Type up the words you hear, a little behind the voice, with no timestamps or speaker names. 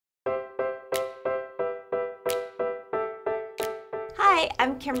Hi,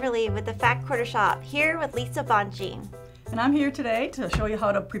 I'm Kimberly with the Fat Quarter Shop, here with Lisa Bongean. And I'm here today to show you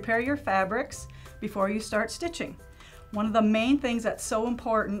how to prepare your fabrics before you start stitching. One of the main things that's so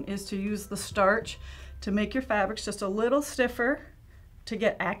important is to use the starch to make your fabrics just a little stiffer to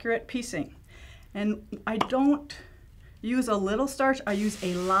get accurate piecing. And I don't use a little starch, I use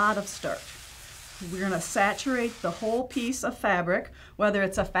a lot of starch. We're going to saturate the whole piece of fabric, whether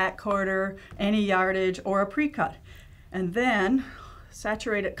it's a fat quarter, any yardage, or a pre-cut. And then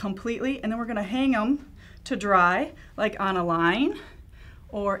saturate it completely, and then we're going to hang them to dry, like on a line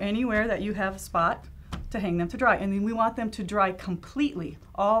or anywhere that you have a spot to hang them to dry. And then we want them to dry completely,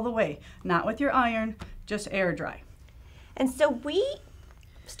 all the way, not with your iron, just air dry. And so we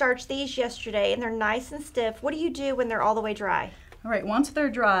starched these yesterday and they're nice and stiff. What do you do when they're all the way dry? All right, once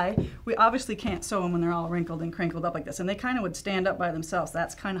they're dry, we obviously can't sew them when they're all wrinkled and crinkled up like this, and they kind of would stand up by themselves.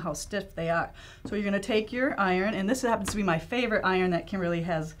 That's kind of how stiff they are. So you're going to take your iron, and this happens to be my favorite iron that Kimberly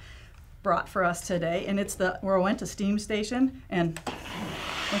has brought for us today, and it's the Rowenta steam station, and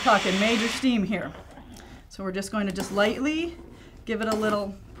we're talking major steam here. So we're just going to just lightly give it a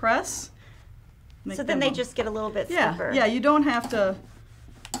little press. So then they just get a little bit stiffer. Yeah, you don't have to.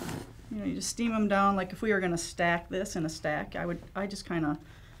 You know, you just steam them down. Like if we were going to stack this in a stack, I just kind of,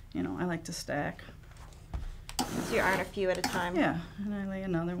 you know, I like to stack. So you iron a few at a time. Yeah, and I lay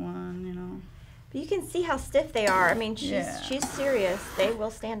another one, you know. But you can see how stiff they are. I mean, she's serious. They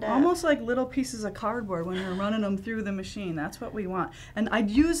will stand up. Almost like little pieces of cardboard when you're running them through the machine. That's what we want. And I'd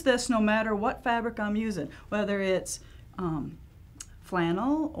use this no matter what fabric I'm using, whether it's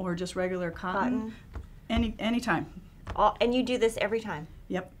flannel or just regular cotton. Anytime. And you do this every time?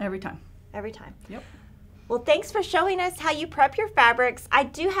 Yep, every time. Every time. Yep. Well, thanks for showing us how you prep your fabrics. I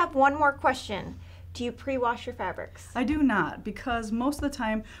do have one more question. Do you pre-wash your fabrics? I do not, because most of the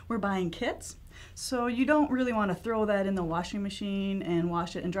time we're buying kits, so you don't really want to throw that in the washing machine and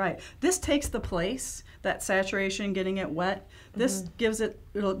wash it and dry it. This takes the place, that saturation, getting it wet. This gives it,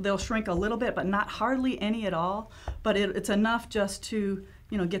 they'll shrink a little bit, but not hardly any at all. But it's enough just to,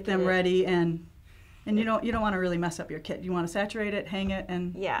 you know, get them ready, and you don't want to really mess up your kit. You want to saturate it, hang it,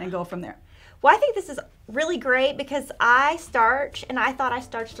 and go from there. Well, I think this is really great because I starch, and I thought I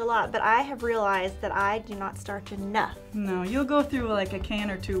starched a lot, but I have realized that I do not starch enough. No, you'll go through like a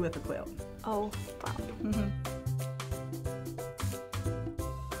can or two with a quilt. Oh, wow.